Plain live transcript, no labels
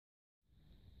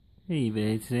Hey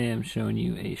eBay, today I'm showing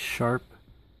you a Sharp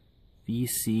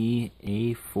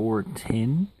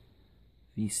VC-A410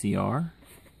 VCR.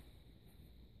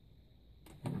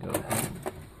 Go ahead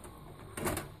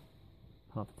and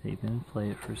pop the tape in,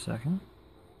 play it for a second.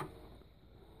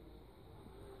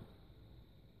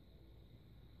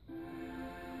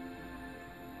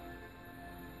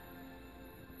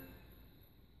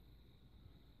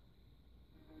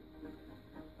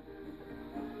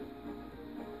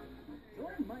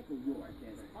 Michael York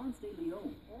as Ponce de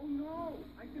Leon. Oh no!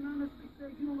 I can honestly say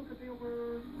you don't look a day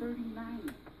over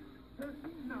 39.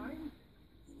 39?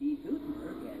 Steve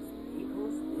Gutenberg as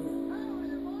Nicholas Bill.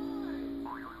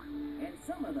 And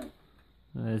some of them.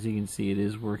 As you can see, it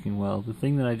is working well. The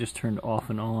thing that I just turned off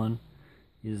and on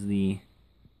is the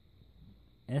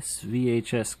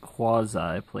S-VHS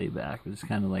quasi playback, which is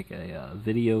kind of like a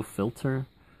video filter,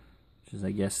 which is,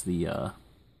 I guess, the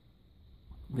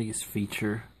biggest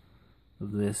feature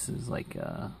of this is like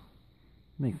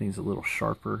make things a little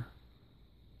sharper,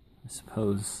 I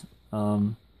suppose.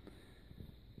 But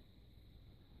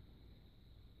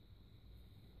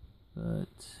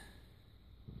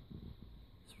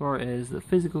as far as the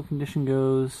physical condition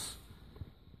goes,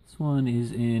 this one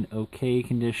is in okay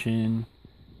condition.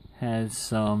 Has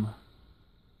some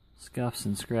scuffs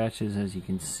and scratches, as you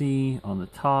can see, on the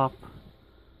top,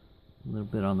 a little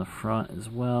bit on the front as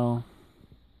well.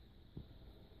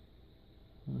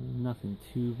 Nothing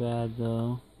too bad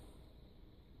though.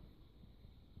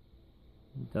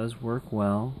 It does work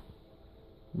well.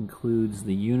 Includes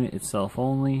the unit itself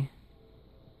only,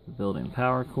 the built-in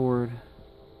power cord,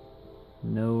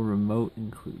 no remote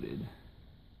included.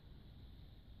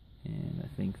 And I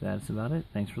think that's about it.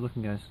 Thanks for looking, guys.